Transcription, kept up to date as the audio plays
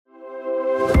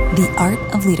The Art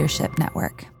of Leadership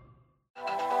Network.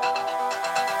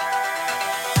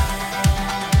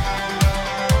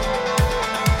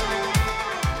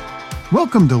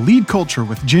 Welcome to Lead Culture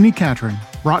with Jenni Catron,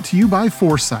 brought to you by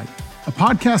Foresight, a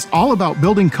podcast all about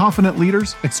building confident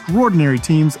leaders, extraordinary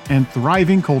teams, and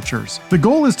thriving cultures. The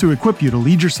goal is to equip you to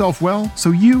lead yourself well so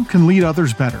you can lead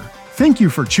others better. Thank you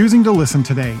for choosing to listen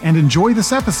today and enjoy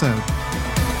this episode.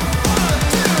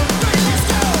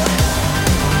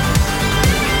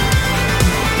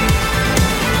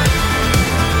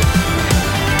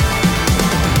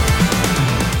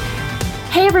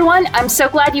 Hey everyone, I'm so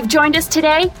glad you've joined us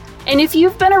today. And if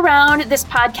you've been around this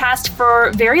podcast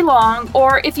for very long,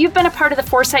 or if you've been a part of the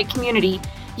Foresight community,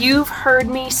 you've heard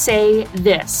me say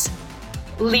this: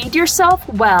 lead yourself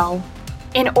well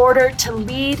in order to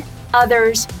lead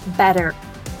others better.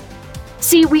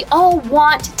 See, we all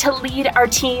want to lead our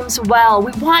teams well.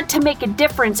 We want to make a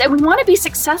difference, and we want to be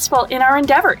successful in our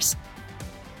endeavors.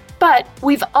 But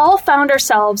we've all found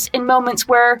ourselves in moments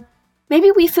where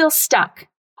maybe we feel stuck,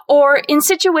 or in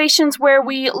situations where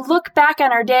we look back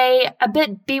on our day a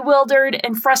bit bewildered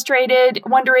and frustrated,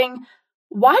 wondering,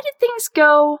 why did things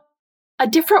go a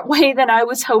different way than I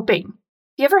was hoping?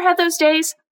 You ever had those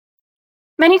days?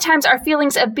 Many times our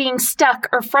feelings of being stuck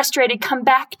or frustrated come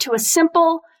back to a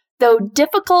simple, though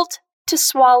difficult to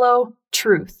swallow,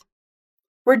 truth.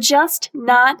 We're just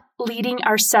not leading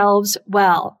ourselves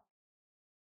well.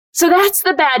 So that's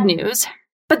the bad news.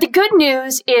 But the good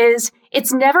news is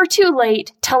it's never too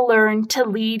late to learn to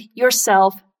lead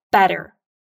yourself better.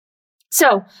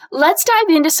 So let's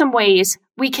dive into some ways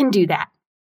we can do that.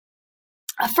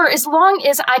 For as long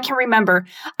as I can remember,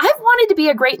 I've wanted to be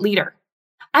a great leader.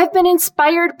 I've been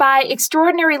inspired by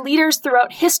extraordinary leaders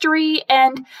throughout history,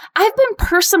 and I've been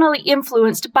personally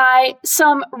influenced by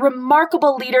some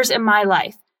remarkable leaders in my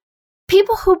life.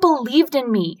 People who believed in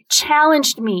me,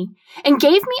 challenged me, and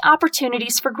gave me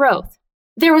opportunities for growth.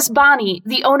 There was Bonnie,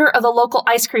 the owner of the local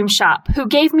ice cream shop, who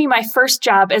gave me my first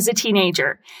job as a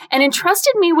teenager and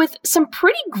entrusted me with some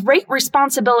pretty great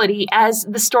responsibility as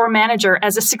the store manager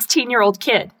as a 16-year-old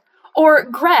kid. Or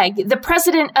Greg, the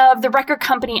president of the record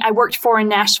company I worked for in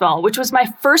Nashville, which was my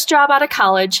first job out of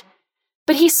college,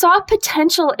 but he saw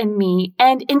potential in me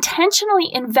and intentionally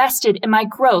invested in my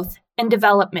growth and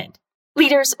development.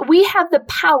 Leaders, we have the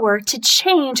power to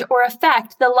change or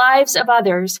affect the lives of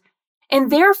others, and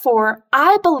therefore,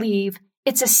 I believe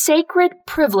it's a sacred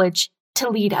privilege to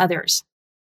lead others.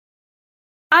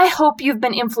 I hope you've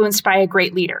been influenced by a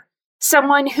great leader,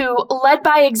 someone who led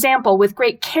by example with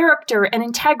great character and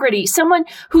integrity, someone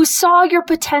who saw your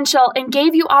potential and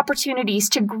gave you opportunities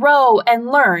to grow and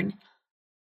learn.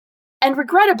 And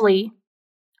regrettably,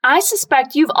 I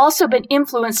suspect you've also been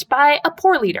influenced by a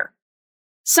poor leader.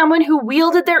 Someone who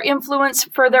wielded their influence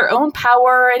for their own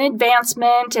power and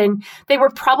advancement, and they were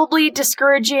probably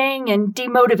discouraging and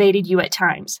demotivated you at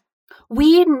times.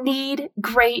 We need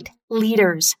great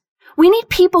leaders. We need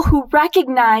people who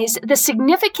recognize the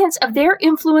significance of their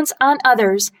influence on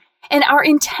others and are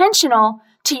intentional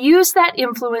to use that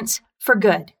influence for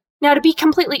good. Now, to be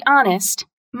completely honest,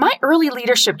 my early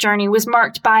leadership journey was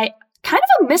marked by kind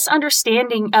of a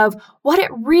misunderstanding of what it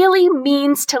really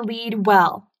means to lead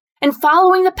well. And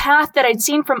following the path that I'd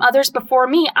seen from others before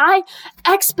me, I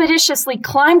expeditiously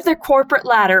climbed the corporate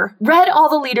ladder, read all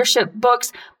the leadership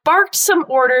books, barked some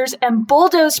orders, and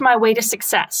bulldozed my way to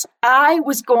success. I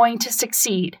was going to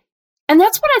succeed. And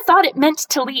that's what I thought it meant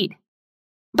to lead.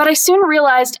 But I soon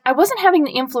realized I wasn't having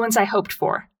the influence I hoped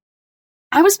for.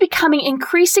 I was becoming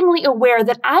increasingly aware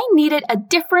that I needed a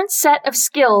different set of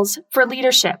skills for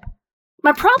leadership.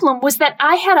 My problem was that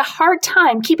I had a hard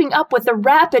time keeping up with the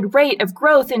rapid rate of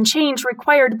growth and change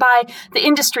required by the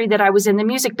industry that I was in, the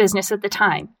music business at the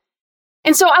time.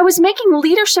 And so I was making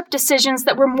leadership decisions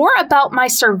that were more about my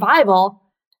survival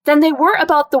than they were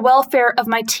about the welfare of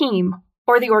my team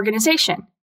or the organization.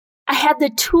 I had the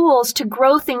tools to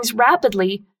grow things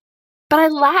rapidly, but I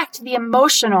lacked the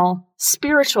emotional,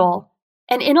 spiritual,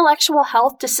 and intellectual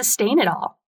health to sustain it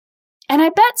all. And I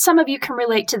bet some of you can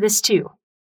relate to this too.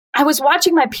 I was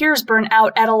watching my peers burn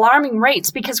out at alarming rates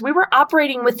because we were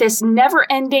operating with this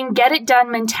never-ending,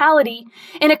 get-it-done mentality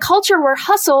in a culture where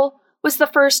hustle was the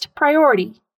first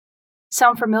priority.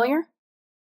 Sound familiar?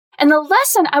 And the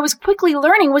lesson I was quickly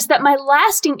learning was that my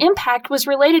lasting impact was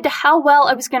related to how well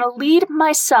I was going to lead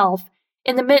myself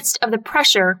in the midst of the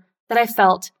pressure that I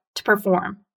felt to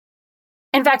perform.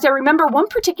 In fact, I remember one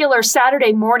particular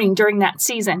Saturday morning during that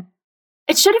season.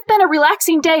 It should have been a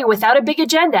relaxing day without a big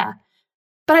agenda.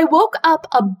 But I woke up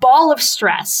a ball of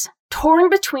stress, torn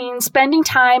between spending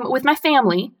time with my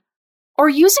family, or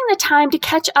using the time to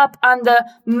catch up on the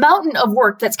mountain of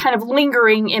work that's kind of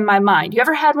lingering in my mind. You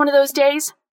ever had one of those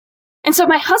days? And so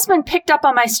my husband picked up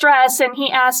on my stress and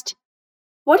he asked,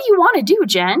 "What do you want to do,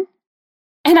 Jen?"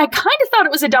 And I kind of thought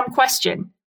it was a dumb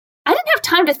question. I didn't have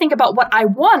time to think about what I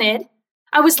wanted.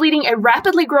 I was leading a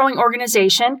rapidly growing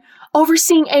organization,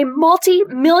 overseeing a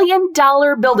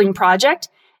multi-million-dollar building project,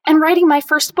 and writing my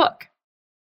first book.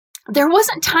 There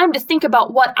wasn't time to think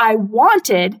about what I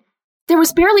wanted. There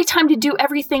was barely time to do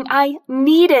everything I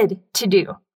needed to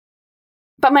do.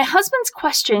 But my husband's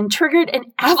question triggered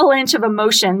an avalanche of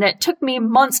emotion that took me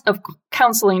months of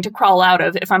counseling to crawl out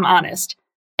of, if I'm honest.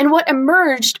 And what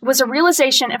emerged was a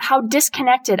realization of how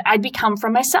disconnected I'd become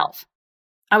from myself.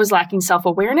 I was lacking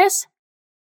self-awareness,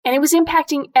 and it was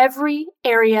impacting every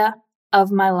area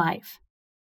of my life.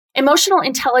 Emotional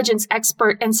intelligence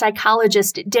expert and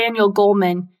psychologist Daniel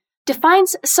Goleman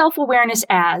defines self-awareness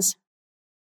as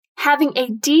having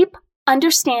a deep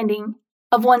understanding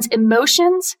of one's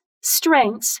emotions,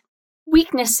 strengths,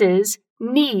 weaknesses,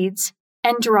 needs,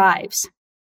 and drives.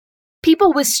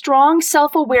 People with strong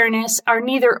self-awareness are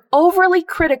neither overly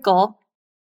critical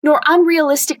nor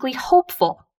unrealistically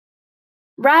hopeful.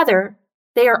 Rather,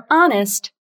 they are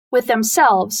honest with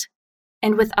themselves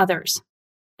and with others.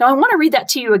 Now, I want to read that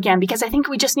to you again because I think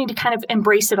we just need to kind of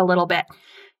embrace it a little bit.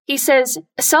 He says,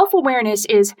 self-awareness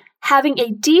is having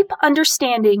a deep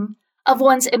understanding of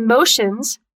one's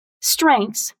emotions,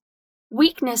 strengths,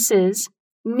 weaknesses,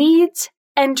 needs,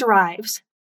 and drives.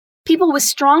 People with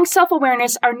strong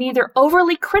self-awareness are neither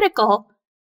overly critical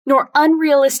nor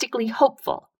unrealistically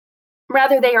hopeful.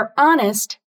 Rather, they are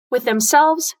honest with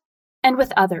themselves and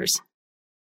with others.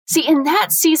 See, in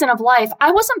that season of life,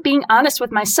 I wasn't being honest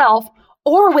with myself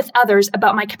or with others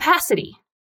about my capacity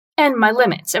and my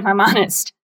limits, if I'm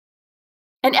honest.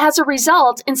 And as a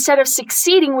result, instead of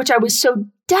succeeding, which I was so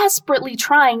desperately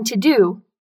trying to do,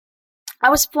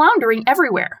 I was floundering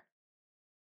everywhere.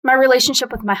 My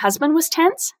relationship with my husband was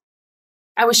tense.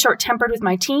 I was short-tempered with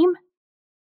my team,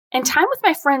 and time with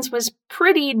my friends was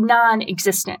pretty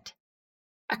non-existent.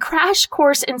 A crash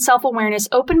course in self-awareness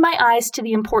opened my eyes to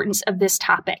the importance of this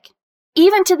topic.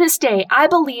 Even to this day, I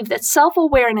believe that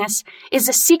self-awareness is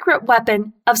a secret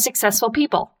weapon of successful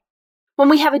people. When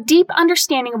we have a deep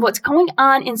understanding of what's going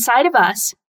on inside of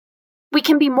us, we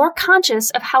can be more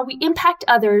conscious of how we impact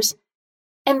others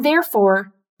and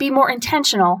therefore be more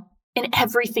intentional in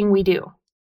everything we do.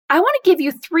 I want to give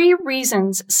you 3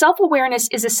 reasons self-awareness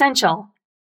is essential.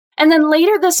 And then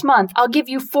later this month, I'll give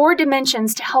you 4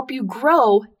 dimensions to help you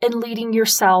grow in leading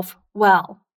yourself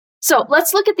well. So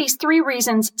let's look at these 3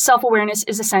 reasons self-awareness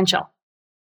is essential.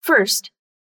 First,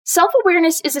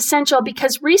 self-awareness is essential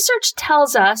because research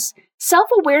tells us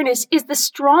self-awareness is the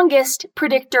strongest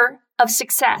predictor of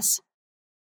success.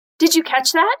 Did you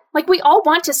catch that? Like, we all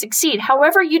want to succeed.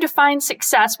 However you define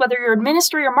success, whether you're in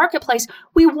ministry or marketplace,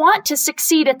 we want to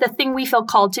succeed at the thing we feel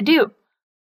called to do.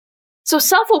 So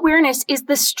self-awareness is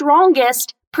the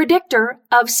strongest predictor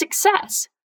of success.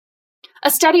 A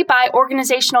study by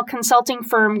organizational consulting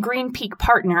firm Green Peak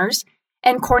Partners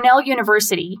and Cornell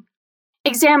University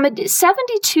examined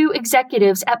 72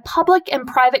 executives at public and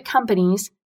private companies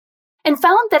and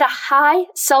found that a high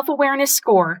self-awareness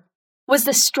score was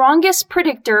the strongest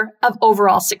predictor of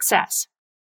overall success.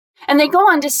 And they go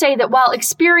on to say that while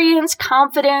experience,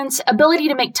 confidence, ability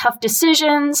to make tough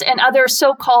decisions, and other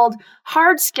so-called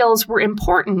hard skills were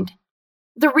important,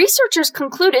 the researchers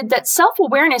concluded that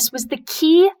self-awareness was the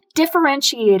key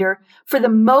differentiator for the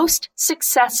most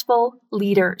successful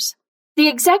leaders. The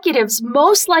executives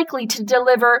most likely to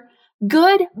deliver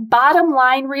good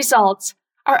bottom-line results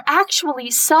are actually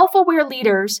self-aware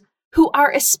leaders who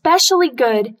are especially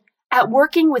good at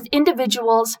working with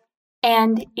individuals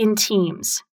and in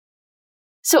teams.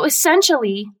 So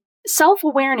essentially,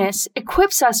 self-awareness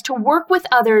equips us to work with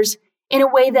others in a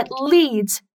way that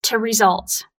leads to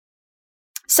results.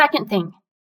 Second thing,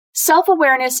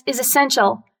 self-awareness is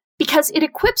essential because it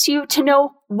equips you to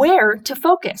know where to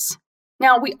focus.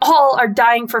 Now, we all are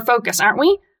dying for focus, aren't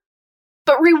we?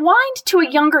 But rewind to a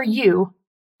younger you,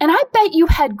 and I bet you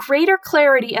had greater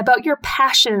clarity about your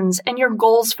passions and your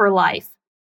goals for life.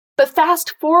 But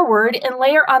fast forward and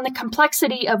layer on the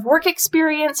complexity of work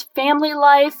experience, family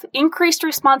life, increased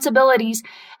responsibilities,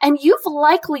 and you've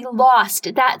likely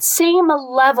lost that same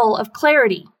level of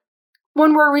clarity.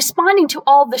 When we're responding to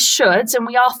all the shoulds, and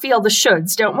we all feel the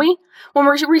shoulds, don't we? When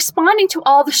we're responding to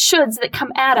all the shoulds that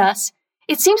come at us,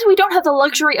 it seems we don't have the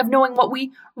luxury of knowing what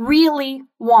we really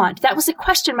want. That was a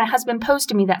question my husband posed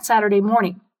to me that Saturday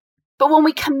morning. But when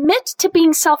we commit to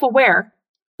being self-aware,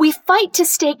 we fight to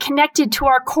stay connected to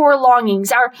our core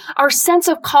longings, our sense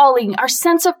of calling, our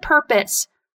sense of purpose.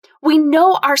 We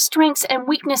know our strengths and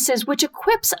weaknesses, which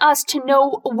equips us to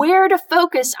know where to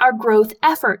focus our growth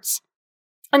efforts.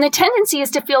 And the tendency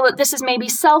is to feel that this is maybe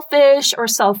selfish or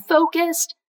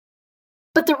self-focused.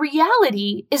 But the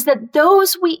reality is that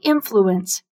those we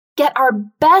influence get our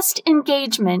best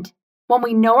engagement when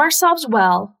we know ourselves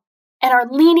well and are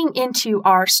leaning into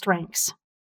our strengths.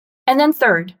 And then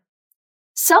third,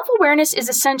 self-awareness is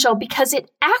essential because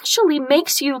it actually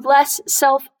makes you less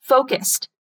self-focused.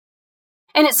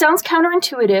 And it sounds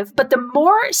counterintuitive, but the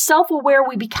more self-aware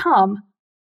we become,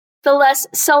 the less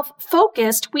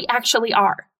self-focused we actually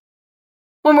are.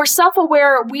 When we're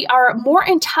self-aware, we are more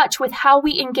in touch with how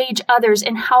we engage others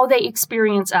and how they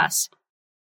experience us.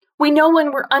 We know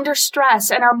when we're under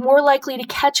stress and are more likely to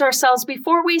catch ourselves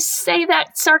before we say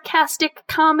that sarcastic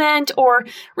comment or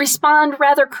respond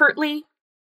rather curtly.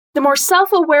 The more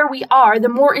self-aware we are, the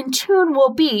more in tune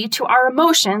we'll be to our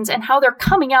emotions and how they're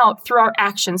coming out through our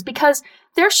actions, because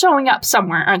they're showing up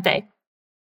somewhere, aren't they?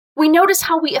 We notice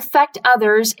how we affect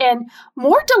others and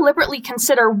more deliberately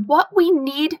consider what we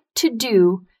need to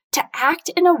do to act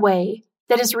in a way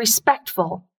that is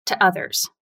respectful to others.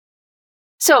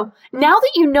 So, now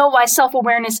that you know why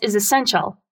self-awareness is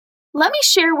essential, let me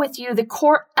share with you the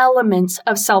core elements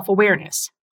of self-awareness.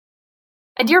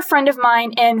 A dear friend of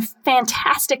mine and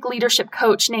fantastic leadership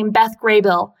coach named Beth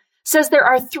Graybill says there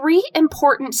are 3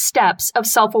 important steps of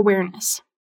self-awareness.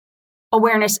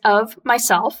 Awareness of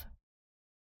myself,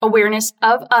 awareness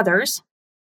of others,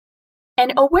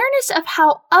 and awareness of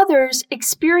how others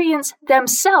experience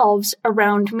themselves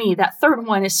around me. That third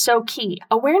one is so key.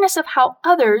 Awareness of how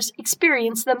others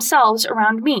experience themselves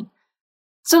around me.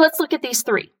 So let's look at these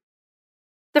 3.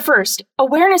 The first,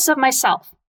 awareness of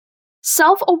myself.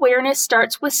 Self-awareness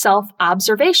starts with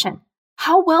self-observation.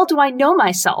 How well do I know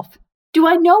myself? Do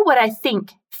I know what I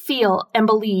think, feel, and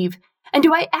believe? And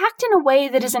do I act in a way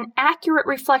that is an accurate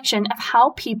reflection of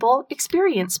how people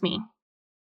experience me?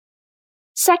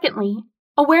 Secondly,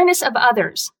 awareness of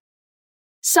others.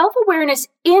 Self-awareness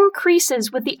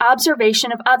increases with the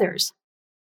observation of others.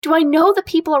 Do I know the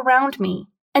people around me?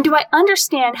 And do I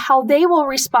understand how they will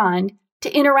respond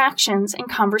to interactions and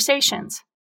conversations?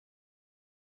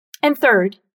 And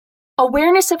third,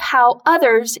 awareness of how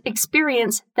others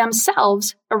experience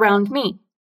themselves around me.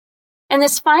 And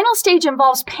this final stage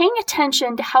involves paying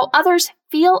attention to how others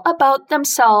feel about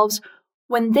themselves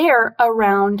when they're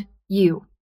around you.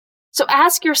 So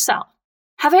ask yourself,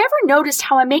 have I ever noticed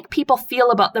how I make people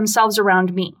feel about themselves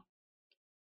around me?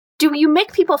 Do you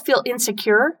make people feel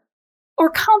insecure or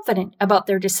confident about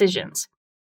their decisions?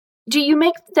 Do you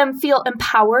make them feel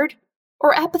empowered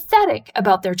or apathetic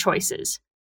about their choices?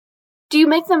 Do you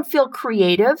make them feel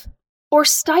creative or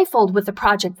stifled with the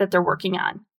project that they're working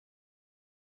on?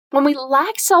 When we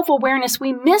lack self-awareness,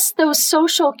 we miss those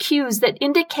social cues that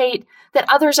indicate that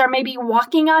others are maybe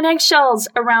walking on eggshells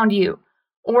around you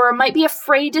or might be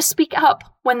afraid to speak up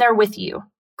when they're with you.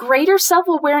 Greater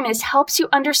self-awareness helps you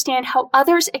understand how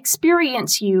others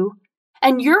experience you,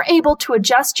 and you're able to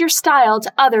adjust your style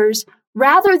to others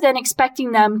rather than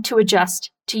expecting them to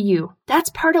adjust to you. That's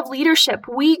part of leadership.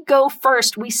 We go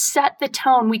first. We set the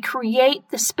tone. We create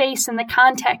the space and the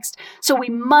context. So we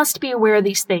must be aware of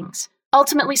these things.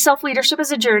 Ultimately, self-leadership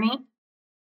is a journey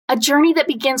that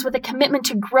begins with a commitment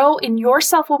to grow in your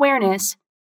self-awareness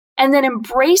and then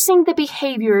embracing the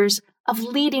behaviors of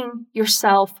leading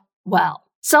yourself well.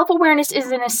 Self-awareness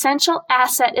is an essential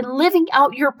asset in living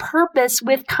out your purpose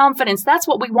with confidence. That's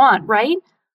what we want, right?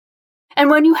 And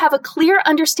when you have a clear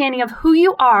understanding of who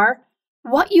you are,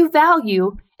 what you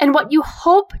value, and what you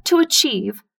hope to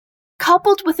achieve,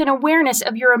 coupled with an awareness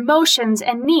of your emotions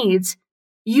and needs,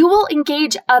 you will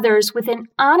engage others with an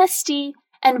honesty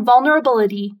and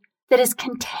vulnerability that is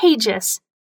contagious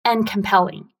and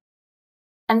compelling.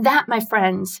 And that, my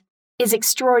friends, is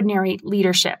extraordinary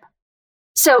leadership.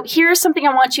 So here's something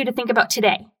I want you to think about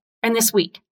today and this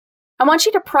week. I want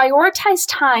you to prioritize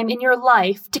time in your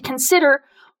life to consider,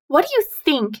 what do you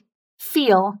think,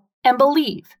 feel, and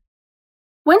believe?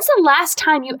 When's the last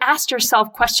time you asked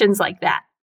yourself questions like that?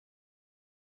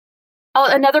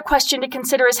 Another question to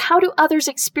consider is, how do others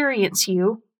experience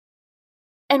you?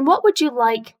 And what would you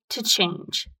like to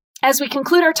change? As we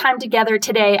conclude our time together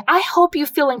today, I hope you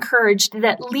feel encouraged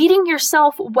that leading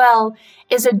yourself well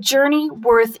is a journey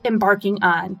worth embarking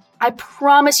on. I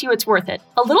promise you it's worth it.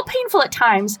 A little painful at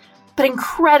times, but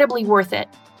incredibly worth it.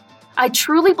 I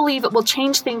truly believe it will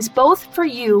change things both for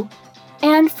you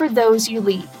and for those you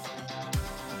lead.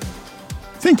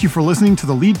 Thank you for listening to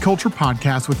the Lead Culture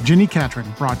Podcast with Jenni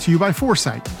Catron, brought to you by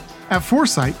Foresight. At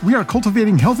Foresight, we are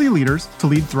cultivating healthy leaders to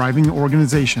lead thriving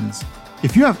organizations.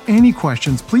 If you have any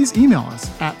questions, please email us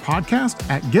at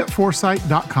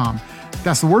podcast@getforesight.com.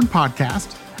 That's the word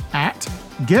podcast at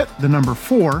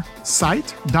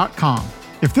get4sight.com.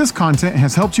 If this content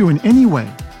has helped you in any way,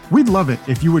 we'd love it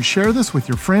if you would share this with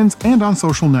your friends and on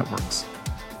social networks.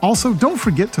 Also, don't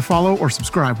forget to follow or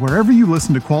subscribe wherever you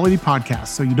listen to quality podcasts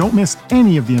so you don't miss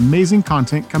any of the amazing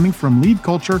content coming from Lead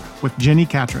Culture with Jenni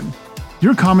Catron.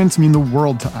 Your comments mean the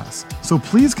world to us, so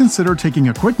please consider taking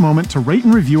a quick moment to rate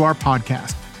and review our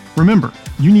podcast. Remember,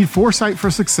 you need foresight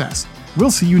for success.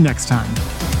 We'll see you next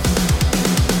time.